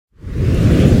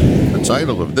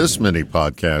title of this mini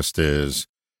podcast is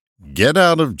Get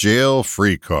Out of Jail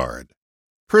Free Card.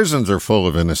 Prisons are full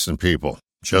of innocent people.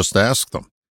 Just ask them.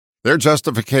 Their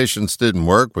justifications didn't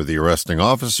work with the arresting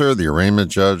officer, the arraignment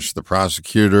judge, the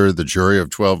prosecutor, the jury of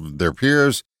 12 of their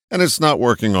peers, and it's not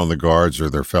working on the guards or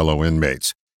their fellow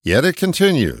inmates. Yet it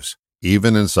continues,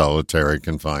 even in solitary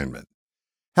confinement.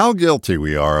 How guilty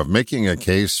we are of making a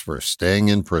case for staying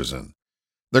in prison.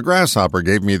 The grasshopper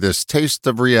gave me this taste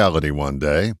of reality one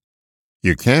day.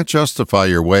 You can't justify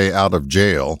your way out of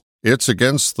jail. It's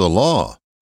against the law.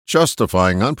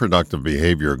 Justifying unproductive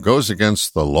behavior goes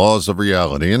against the laws of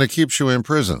reality, and it keeps you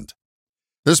imprisoned.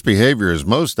 This behavior is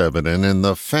most evident in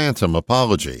the phantom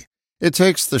apology. It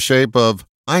takes the shape of,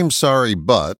 "I'm sorry,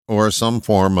 but," or some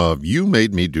form of, "You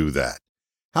made me do that."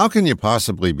 How can you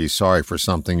possibly be sorry for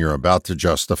something you're about to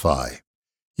justify?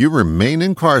 You remain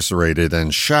incarcerated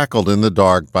and shackled in the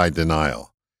dark by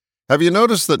denial. Have you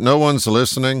noticed that no one's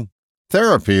listening?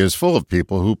 Therapy is full of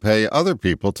people who pay other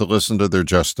people to listen to their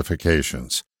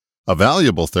justifications. A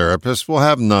valuable therapist will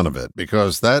have none of it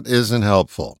because that isn't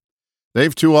helpful.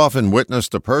 They've too often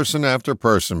witnessed a person after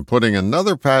person putting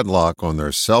another padlock on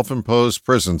their self-imposed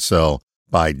prison cell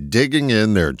by digging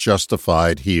in their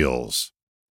justified heels.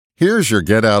 Here's your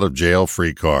get out of jail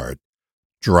free card.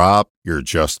 Drop your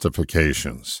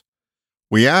justifications.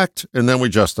 We act and then we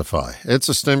justify. It's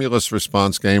a stimulus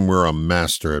response game we're a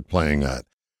master at playing at.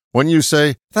 When you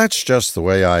say, "That's just the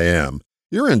way I am,"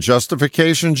 you're in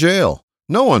justification jail.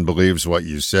 No one believes what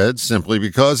you said simply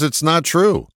because it's not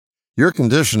true. Your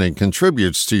conditioning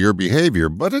contributes to your behavior,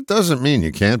 but it doesn't mean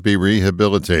you can't be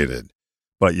rehabilitated.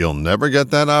 But you'll never get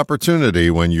that opportunity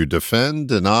when you defend,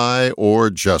 deny, or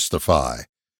justify.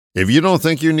 If you don't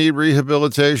think you need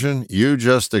rehabilitation, you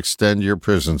just extend your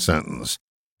prison sentence.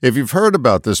 If you've heard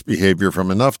about this behavior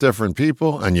from enough different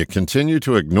people and you continue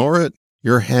to ignore it,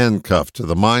 you're handcuffed to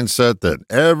the mindset that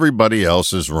everybody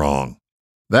else is wrong.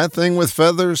 That thing with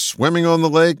feathers swimming on the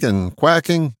lake and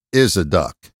quacking is a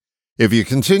duck. If you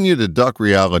continue to duck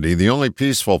reality, the only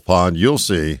peaceful pond you'll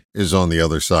see is on the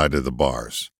other side of the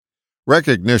bars.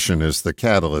 Recognition is the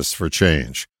catalyst for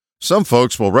change. Some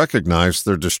folks will recognize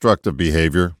their destructive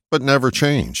behavior, but never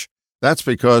change. That's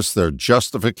because their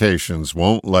justifications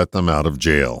won't let them out of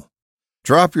jail.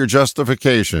 Drop your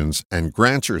justifications and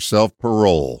grant yourself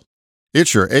parole.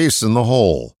 It's your ace in the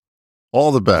hole.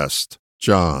 All the best,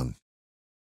 John.